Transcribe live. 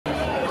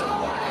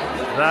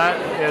That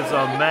is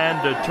a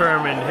man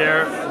determined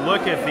here.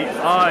 Look at the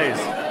eyes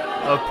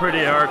of Pretty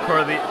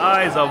Hardcore, the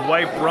eyes of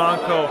White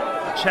Bronco.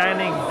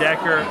 Channing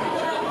Decker,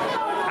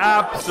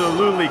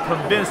 absolutely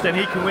convinced that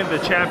he can win the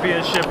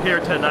championship here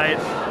tonight.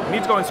 And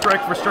he's going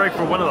strike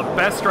for one of the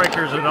best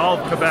strikers in all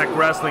of Quebec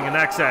wrestling in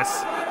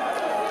eXess.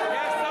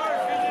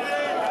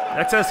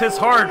 eXess hits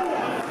hard.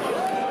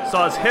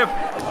 Saw his hip.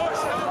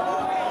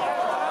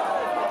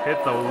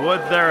 Hit the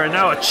wood there, and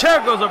now a chair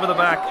goes over the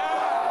back.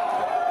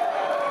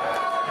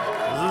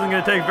 This isn't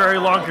going to take very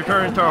long to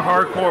turn into a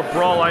hardcore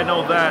brawl, I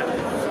know that.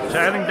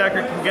 Channing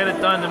Decker can get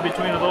it done in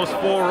between those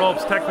 4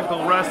 ropes,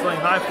 technical wrestling,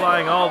 high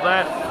flying, all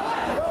that.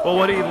 But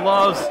what he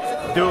loves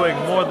doing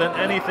more than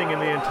anything in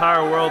the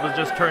entire world is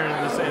just turning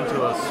this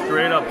into a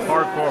straight up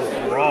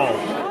hardcore brawl.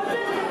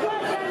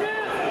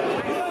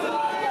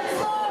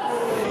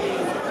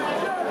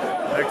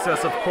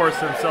 eXess, of course,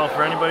 himself,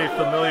 for anybody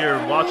familiar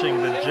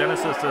watching the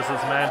genesis of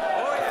this man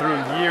through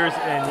years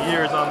and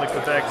years on the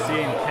Quebec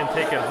scene, can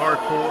take it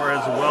hardcore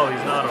as well.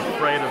 He's not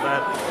afraid of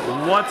that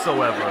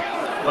whatsoever.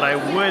 But I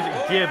would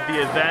give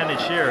the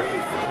advantage here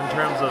in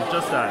terms of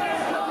just that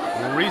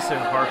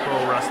recent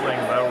hardcore wrestling,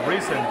 that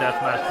recent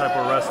deathmatch type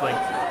of wrestling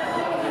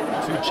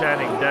to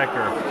Channing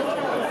Decker.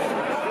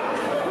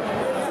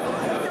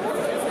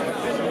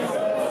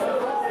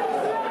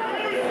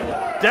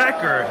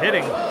 Decker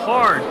hitting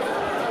hard.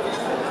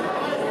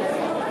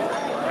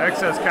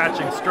 eXess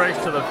catching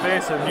strikes to the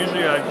face, and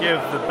usually I'd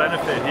give the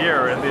benefit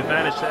here and the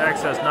advantage to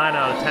eXess 9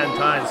 out of 10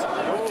 times.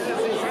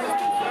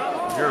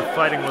 You're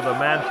fighting with a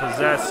man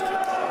possessed.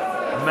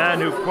 A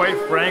man who, quite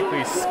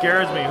frankly,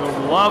 scares me,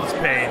 who loves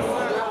pain.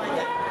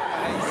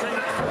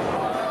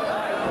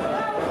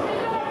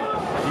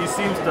 He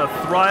seems to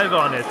thrive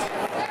on it.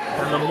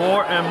 And the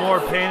more and more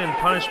pain and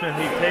punishment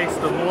he takes,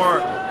 the more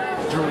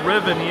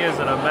driven he is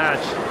in a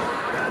match.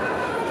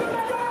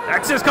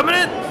 eXess coming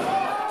in!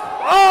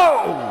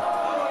 Oh!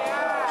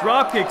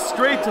 Dropkick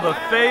straight to the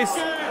face.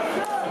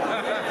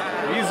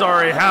 He's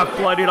already half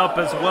bloodied up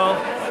as well.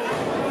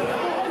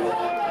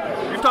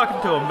 You're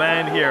talking to a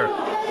man here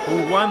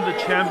who won the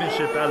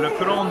championship at Le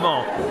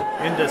Couronnement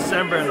in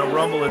December in the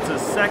Rumble. It's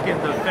his second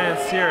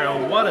defense here,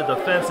 and what a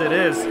defense it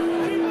is.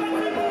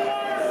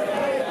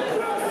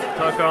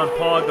 Tuck on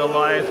Paul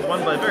Goliath,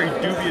 won by very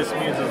dubious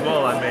means as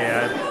well, I may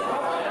add.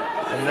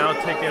 And now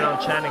taking on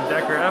Channing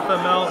Decker.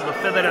 FML, the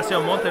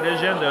Fédération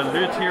Montérégienne de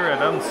Lutte here at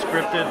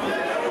Unscripted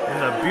in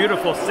the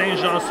beautiful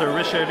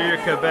st-jean-sur-richelieu,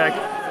 Quebec.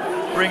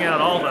 Bring out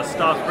all the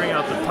stuff, bring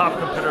out the top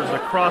competitors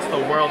across the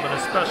world, and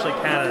especially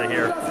Canada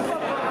here.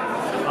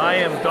 I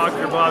am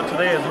Dr. Bob.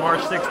 Today is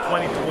March 6,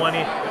 2020.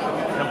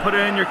 And put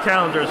it in your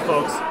calendars,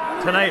 folks.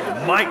 Tonight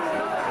might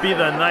be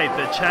the night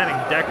that Channing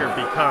Decker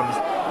becomes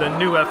the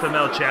new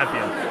FML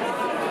champion.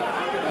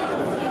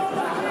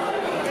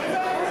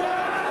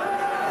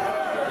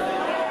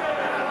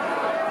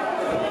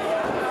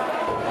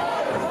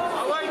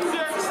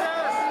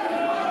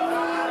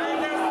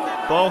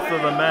 Both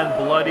of the men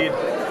bloodied,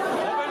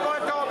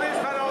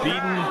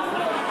 beaten,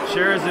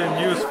 chairs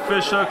in use,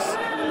 fishhooks.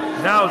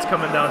 Now it's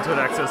coming down to an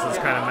eXess's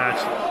kind of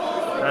match.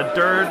 A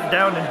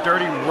down and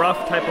dirty,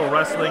 rough type of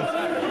wrestling.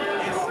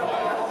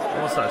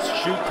 Almost a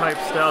shoot type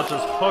style,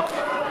 just hook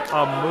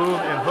a move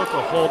and hook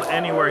a hold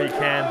anywhere he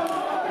can.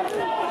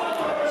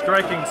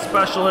 Striking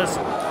specialist.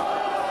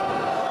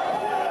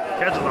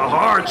 Catches a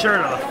hard chair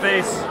to the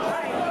face.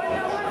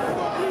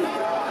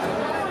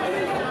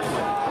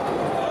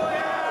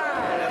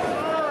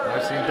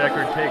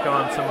 Decker take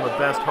on some of the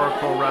best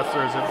hardcore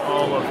wrestlers in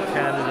all of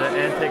Canada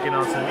and taking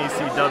on some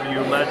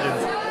ECW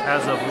legends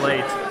as of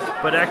late.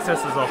 But eXess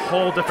is a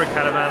whole different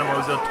kind of animal.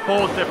 He's a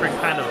whole different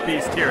kind of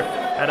beast here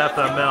at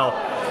FML.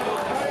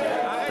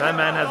 That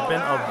man has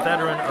been a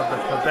veteran of the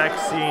Quebec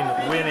scene,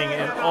 winning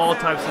in all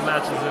types of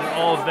matches in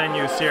all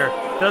venues here.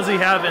 Does he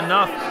have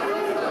enough?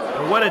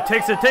 And what it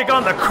takes to take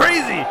on the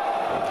crazy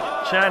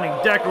Channing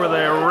Decker with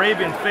the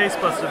Arabian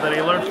facebuster that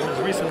he learned from his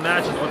recent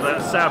matches with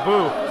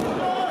Sabu.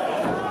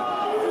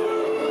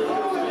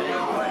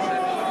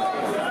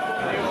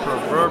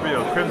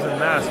 Proverbial crimson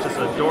mask just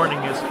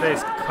adorning his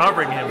face,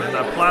 covering him, and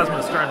that plasma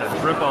is starting to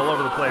drip all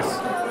over the place.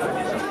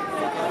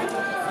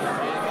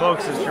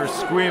 Folks, if you're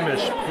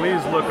squeamish,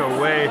 please look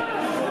away.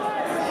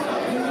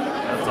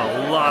 That's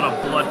a lot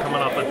of blood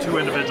coming off the two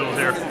individuals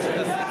here.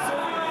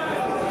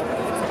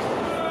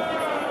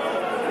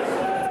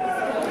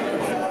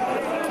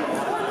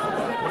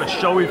 What a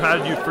show we've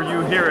had for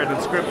you here at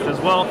Unscripted as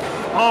well.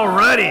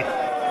 Already!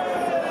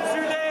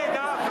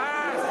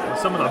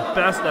 Some of the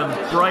best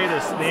and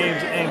brightest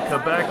names in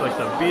Quebec, like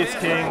the Beast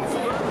King,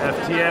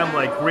 FTM,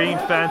 like Green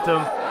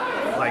Phantom,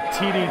 like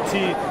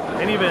TDT,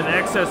 and even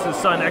eXess's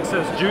son,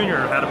 eXess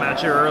Jr. had a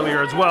match here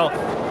earlier as well.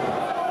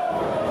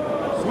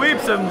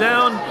 Sweeps him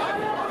down,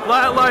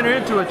 flatliner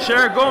into a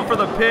chair, going for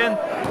the pin,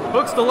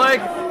 hooks the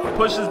leg,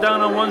 pushes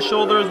down on one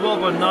shoulder as well,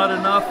 but not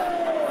enough.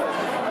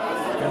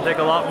 It's going to take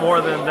a lot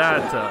more than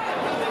that to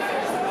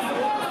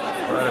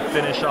try to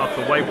finish off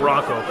the White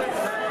Bronco.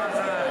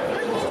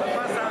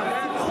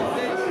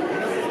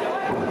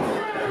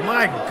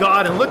 My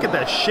God, and look at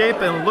that shape,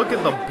 and look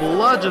at the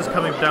blood just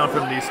coming down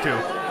from these two.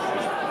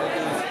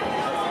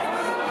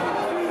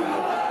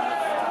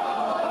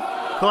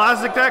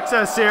 Classic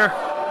eXess here.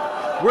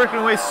 Working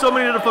away so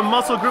many different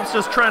muscle groups,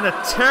 just trying to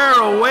tear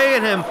away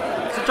at him.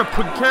 Such a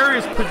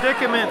precarious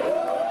predicament.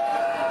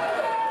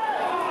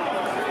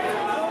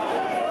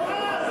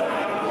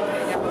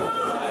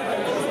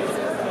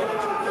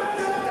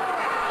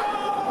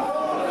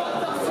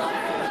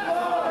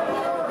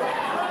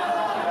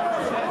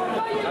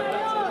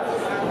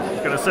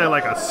 Say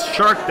like a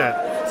shark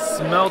that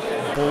smelt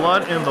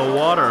blood in the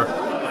water.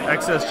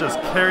 eXess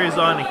just carries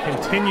on and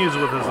continues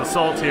with his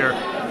assault here.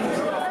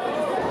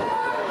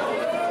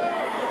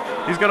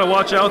 He's got to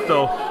watch out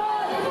though.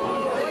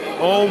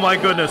 Oh my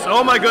goodness,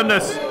 oh my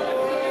goodness.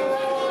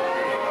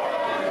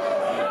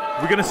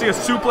 We're gonna see a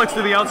suplex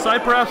to the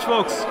outside perhaps,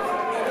 folks.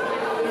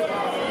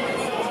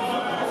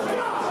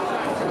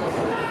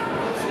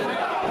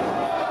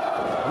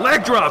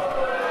 Leg drop!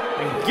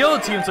 And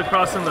guillotines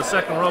across in the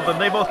second rope,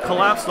 and they both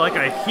collapsed like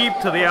a heap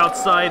to the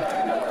outside.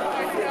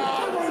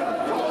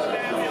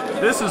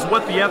 This is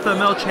what the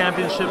FML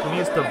Championship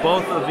means to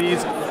both of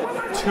these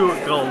two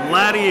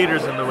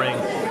gladiators in the ring.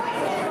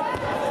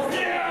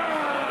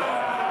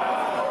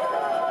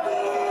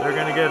 They're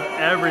going to give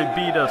every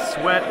bead of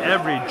sweat,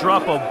 every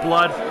drop of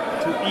blood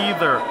to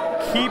either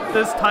keep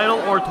this title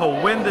or to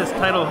win this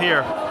title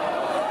here.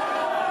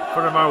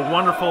 For our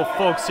wonderful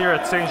folks here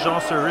at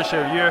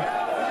St-Jean-sur-Richelieu.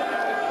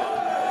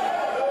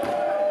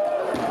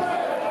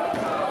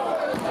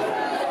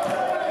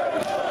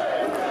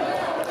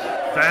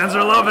 Fans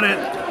are loving it.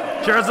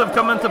 Chairs have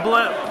come into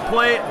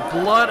play,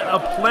 blood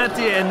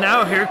aplenty, and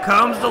now here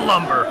comes the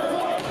lumber.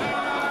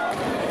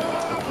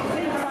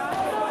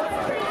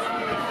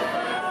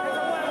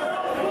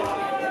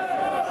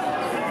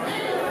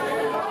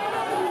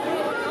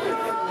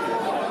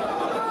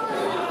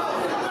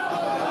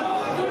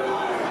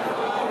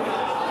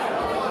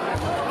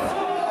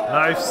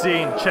 I've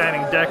seen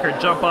Channing Decker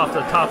jump off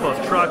the top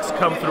of trucks,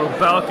 come through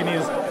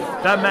balconies.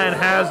 That man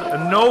has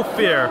no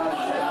fear.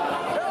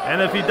 And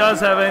if he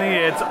does have any,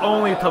 it's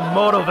only to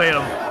motivate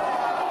him.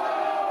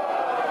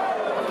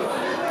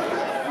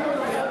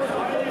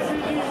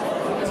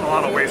 It's a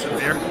lot of wasted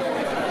beer.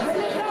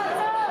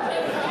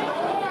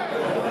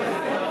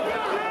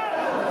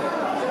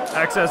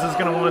 eXess is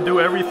going to want to do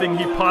everything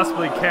he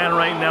possibly can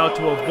right now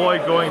to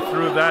avoid going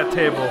through that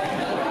table.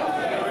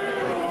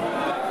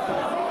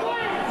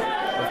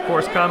 Of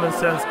course, common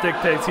sense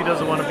dictates he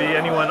doesn't want to be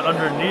anyone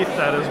underneath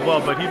that as well,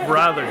 but he'd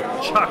rather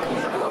chuck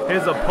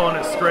his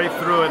opponent straight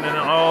through it, and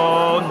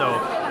oh no.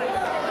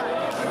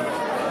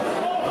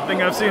 I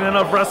think I've seen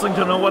enough wrestling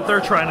to know what they're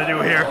trying to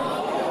do here.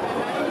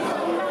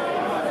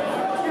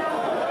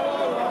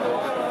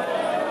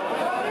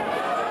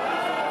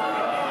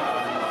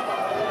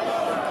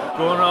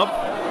 Going up.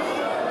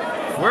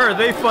 Where are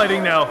they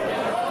fighting now?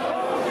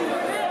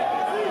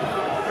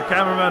 The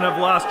cameramen have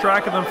lost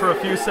track of them for a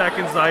few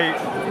seconds. You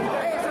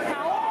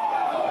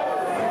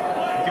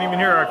can even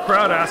hear our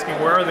crowd asking,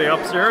 where are they,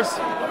 upstairs?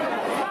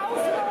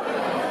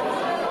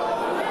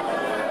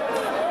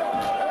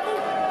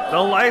 The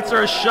lights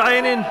are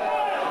shining.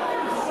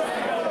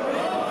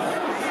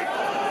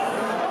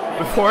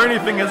 Before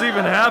anything has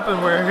even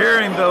happened, we're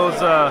hearing those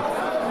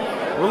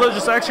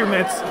religious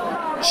excrements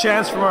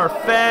chants from our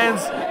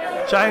fans.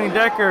 Channing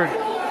Decker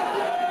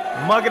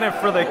mugging it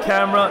for the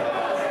camera.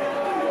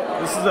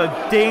 This is a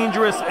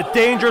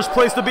dangerous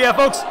place to be at,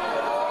 folks.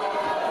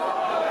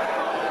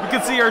 You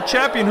can see our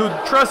champion, who,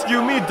 trust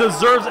you me,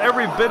 deserves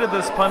every bit of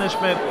this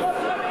punishment.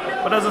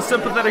 But as a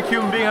sympathetic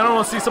human being, I don't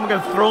want to see someone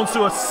get thrown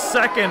to a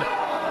second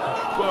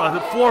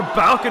the floor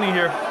balcony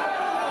here.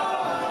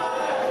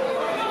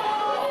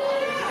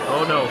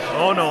 Oh no,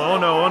 oh no, oh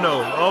no, oh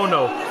no, oh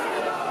no.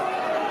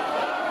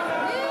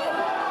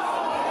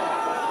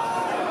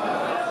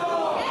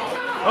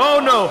 Oh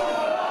no!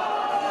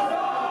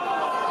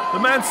 The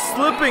man's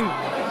slipping.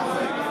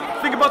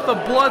 Think about the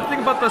blood,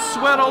 think about the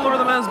sweat all over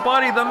the man's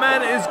body. The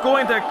man is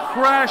going to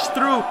crash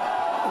through.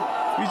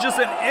 He's just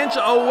an inch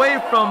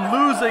away from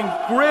losing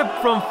grip,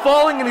 from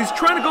falling, and he's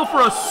trying to go for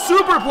a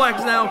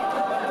superplex now.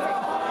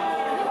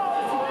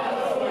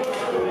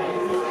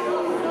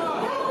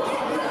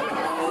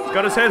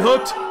 Got his head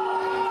hooked,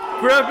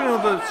 grabbing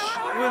with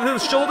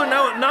his shoulder,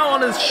 now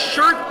on his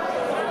shirt.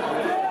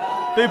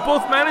 They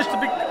both managed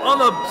to be on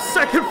the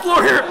second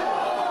floor here.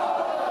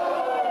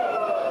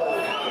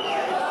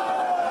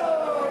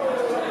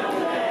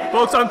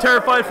 Folks, I'm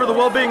terrified for the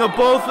well-being of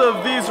both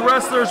of these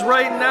wrestlers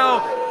right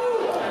now.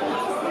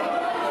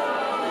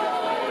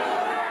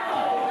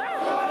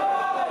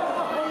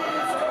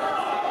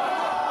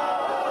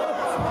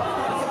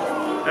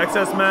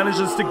 eXess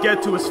manages to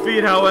get to his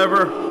feet,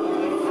 however.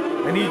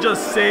 And he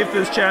just saved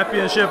his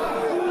championship.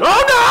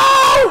 Oh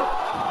no!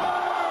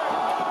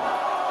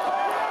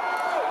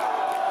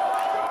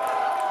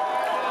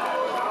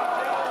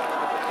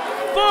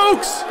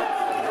 Folks!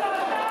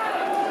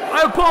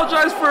 I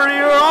apologize for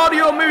your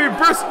audio maybe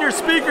bursting your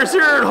speakers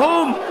here at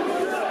home.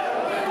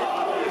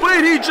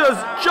 But he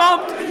just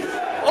jumped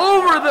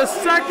over the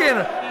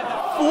second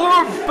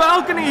floor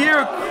balcony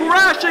here,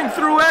 crashing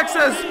through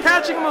eXess,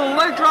 catching him with a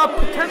leg drop,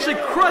 potentially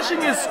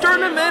crushing his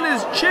sternum and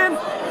his chin.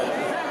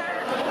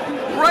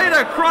 Right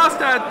across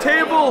that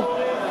table.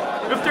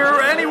 If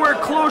they're anywhere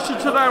closer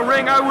to that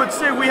ring, I would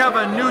say we have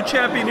a new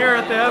champion here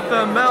at the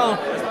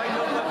FML.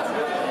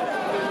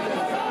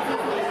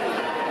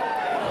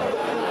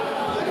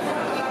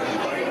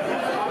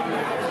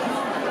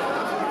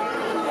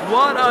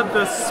 What a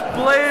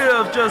display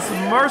of just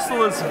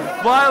merciless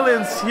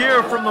violence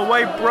here from the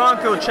White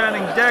Bronco,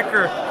 Channing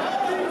Decker.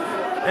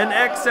 And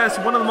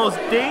eXess, one of the most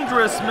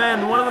dangerous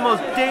men, one of the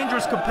most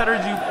dangerous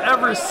competitors you've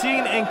ever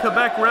seen in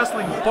Quebec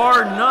wrestling,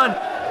 bar none,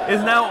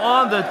 is now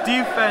on the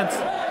defense.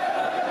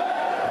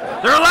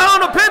 They're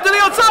allowing a pin to the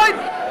outside!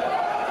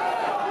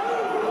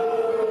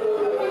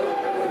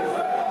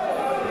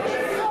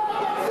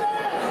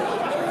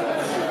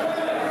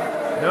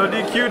 No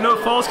DQ, no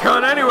false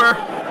count anywhere.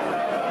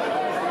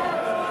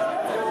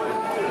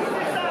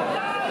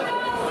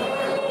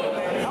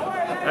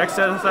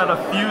 eXess had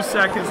a few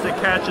seconds to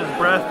catch his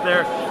breath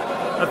there.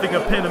 I think a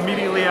pin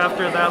immediately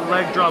after that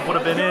leg drop would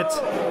have been it.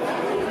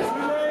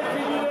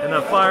 And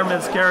the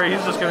fireman's carry,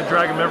 he's just going to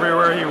drag him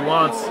everywhere he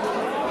wants.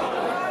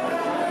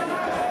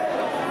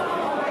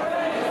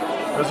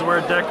 This is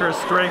where Decker's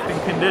strength and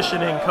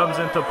conditioning comes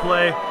into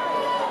play.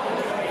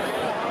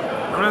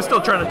 I'm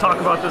still trying to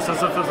talk about this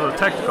as if this was a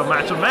technical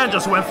match. The man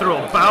just went through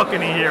a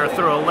balcony here,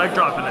 through a leg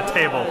drop and a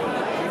table.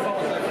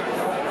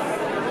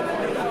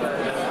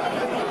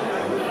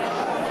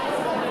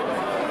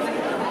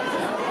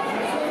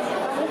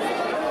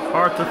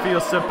 Hard to feel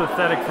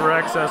sympathetic for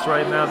eXess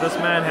right now. This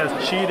man has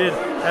cheated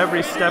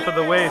every step of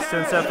the way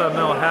since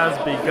FML has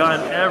begun.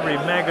 Every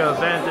mega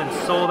event and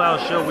sold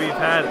out show we've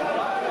had.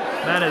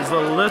 Man has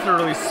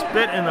literally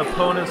spit in the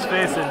opponent's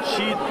face and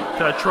cheat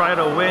to try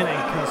to win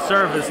and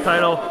conserve his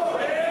title.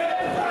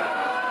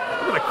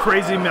 Look at the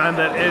crazy man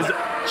that is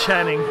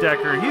Channing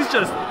Decker. He's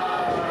just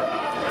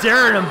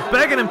daring him,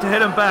 begging him to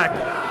hit him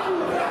back.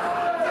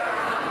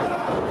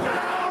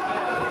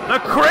 The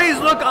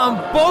crazed look on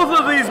both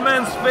of these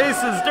men's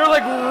faces. They're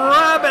like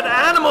rabid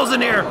animals in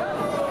here.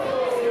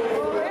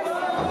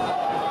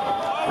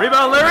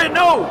 Rebound lariat,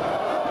 no!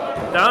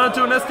 Down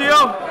into an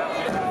STO.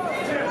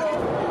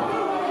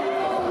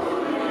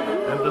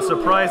 And the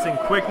surprising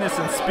quickness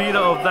and speed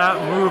of that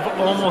move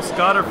almost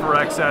got it for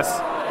eXess.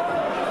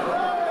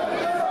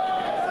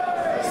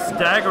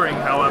 Staggering,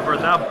 however,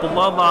 that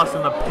blood loss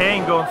and the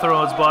pain going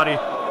through his body.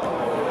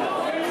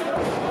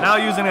 Now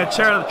using a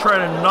chair to try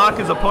to knock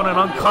his opponent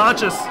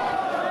unconscious.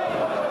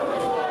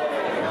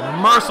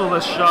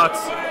 Merciless shots.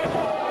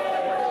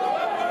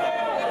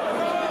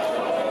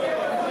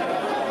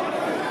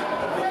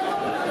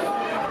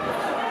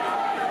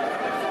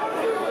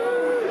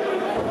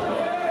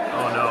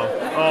 Oh no,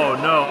 oh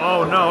no,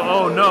 oh no,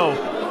 oh no.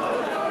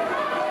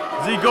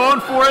 Is he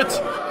going for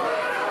it?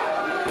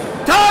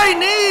 Tie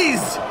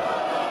knees!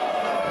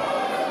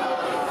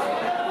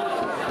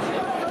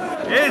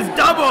 His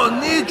double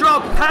knee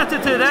drop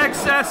patented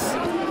eXess.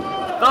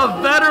 The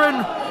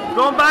veteran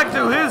going back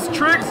to his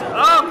tricks.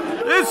 Up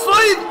his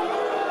sleeve.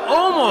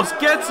 Almost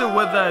gets it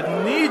with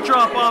a knee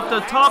drop off the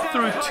top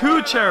through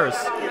two chairs.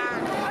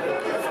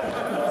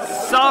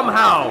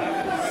 Somehow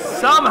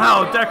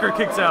Decker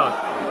kicks out.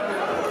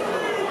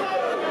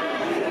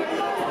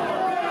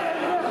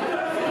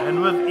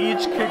 And with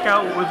each kick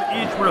out, with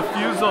each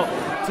refusal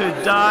to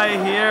die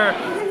here,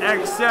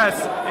 eXess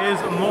is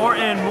more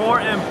and more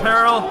in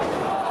peril.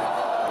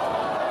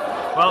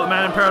 Well, the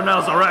man in peril now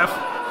is the ref.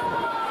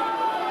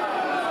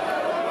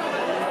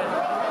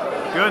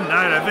 Good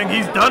night. I think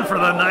he's done for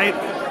the night.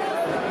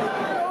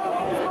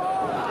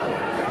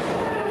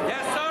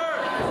 Yes, sir.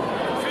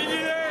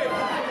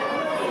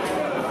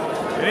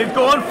 And he's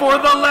going for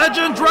the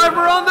legend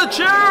driver on the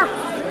chair.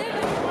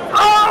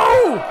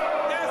 Oh!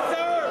 Yes,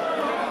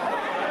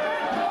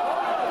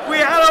 sir. We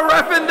had a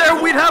ref in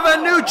there. We'd have a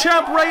new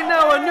champ right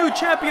now. A new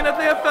champion at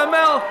the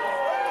FML.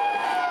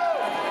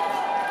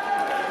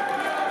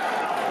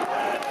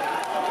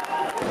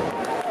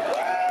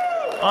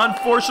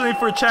 Unfortunately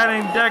for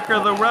Channing Decker,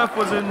 the ref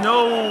was in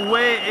no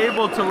way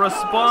able to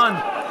respond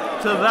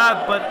to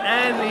that, but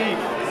any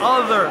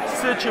other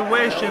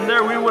situation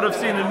there, we would have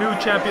seen a new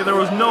champion. There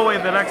was no way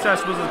that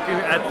eXess was,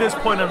 at this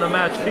point in the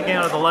match, kicking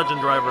out of the legend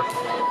driver.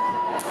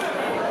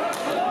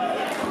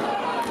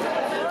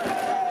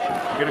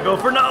 Gonna go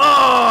for no.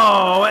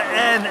 Oh,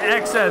 and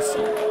eXess,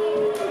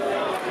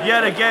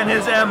 yet again,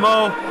 his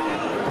MO.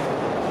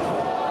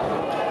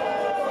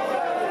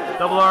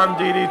 Double arm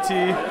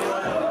DDT.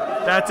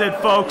 That's it,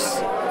 folks.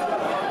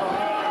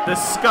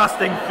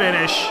 Disgusting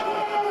finish.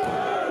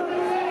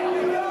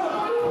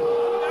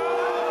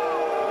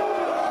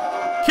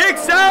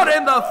 Kicks out,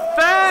 and the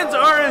fans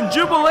are in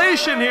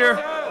jubilation here.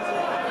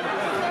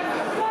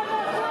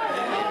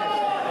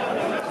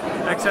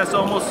 eXess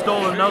almost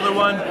stole another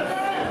one.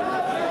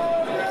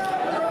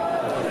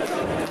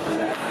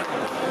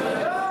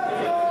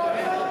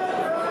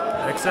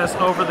 eXess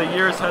over the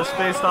years has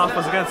faced off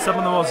against some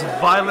of the most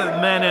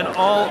violent men in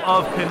all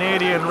of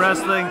Canadian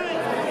wrestling,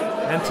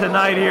 And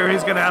tonight here,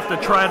 he's gonna have to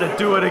try to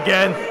do it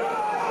again.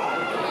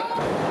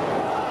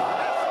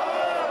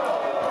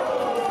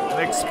 An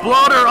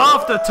exploder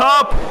off the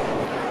top.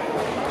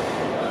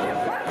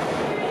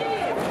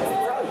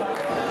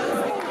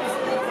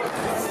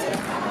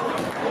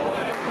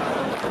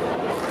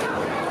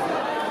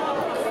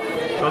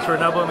 Goes for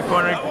an elbow in the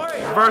corner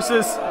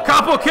versus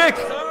capo kick.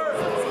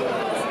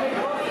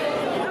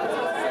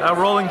 That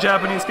rolling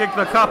Japanese kick,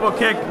 the capo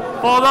kick,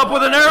 followed up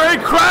with an air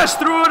raid crash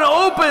through an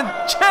open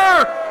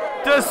chair,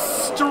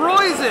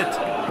 destroys it.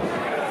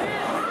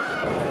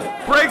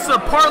 Breaks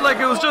apart like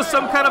it was just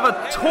some kind of a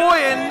toy,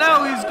 and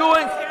now he's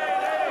going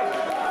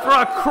for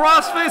a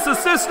crossface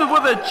assisted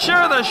with a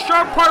chair. The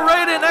sharp part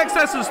right in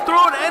eXess is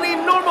thrown. Any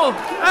normal,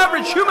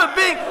 average human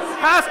being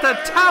has to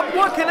tap.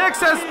 What can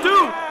eXess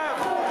do?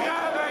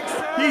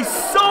 He's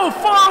so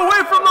far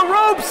away from the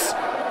ropes!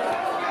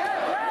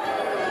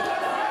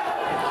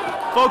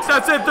 Folks,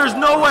 that's it. There's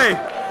no way.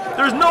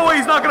 There's no way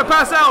he's not going to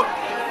pass out.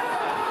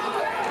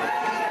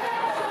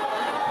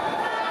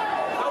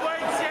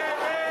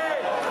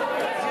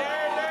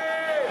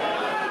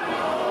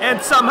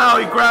 And somehow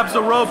he grabs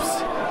the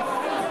ropes.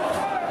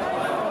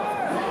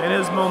 And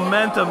his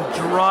momentum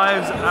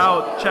drives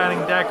out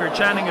Channing Decker.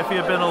 Channing, if he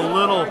had been a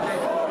little,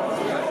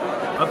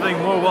 I think,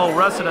 more well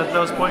rested at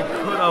this point,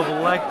 could have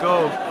let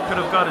go, could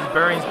have got his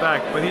bearings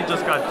back, but he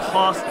just got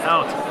tossed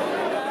out.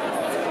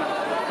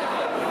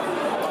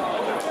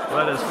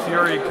 Let his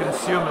fury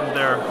consume him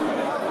there.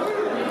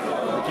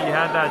 He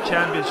had that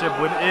championship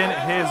within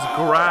his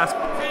grasp.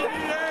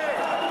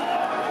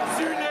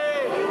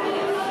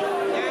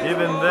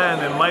 Even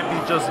then, it might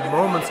be just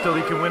moments till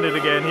he can win it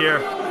again here.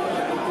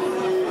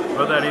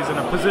 Or that he's in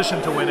a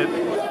position to win it.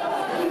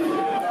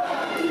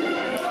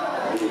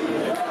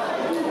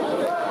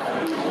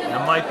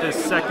 And might this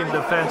second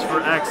defense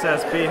for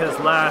eXess be his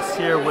last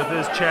here with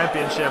his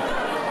championship?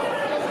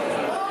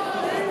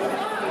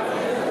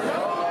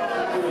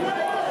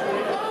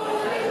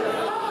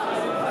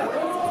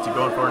 What's he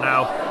going for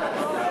now?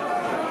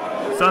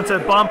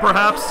 Sunset bomb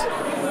perhaps?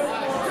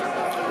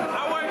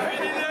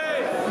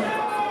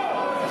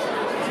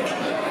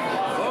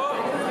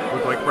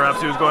 Looked like perhaps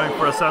he was going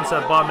for a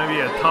sunset bomb, maybe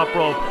a top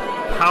rope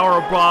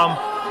power bomb.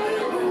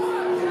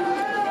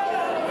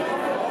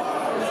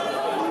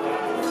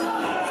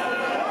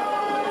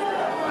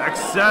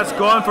 eXess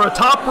going for a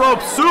top rope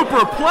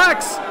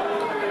superplex.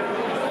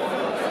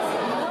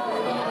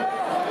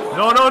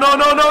 No, no, no,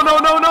 no, no, no,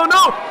 no, no,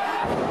 no.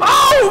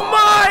 Oh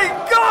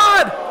my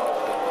God!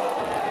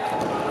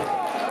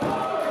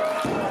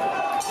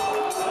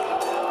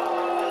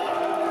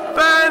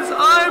 Fans,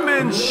 I'm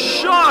in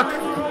shock.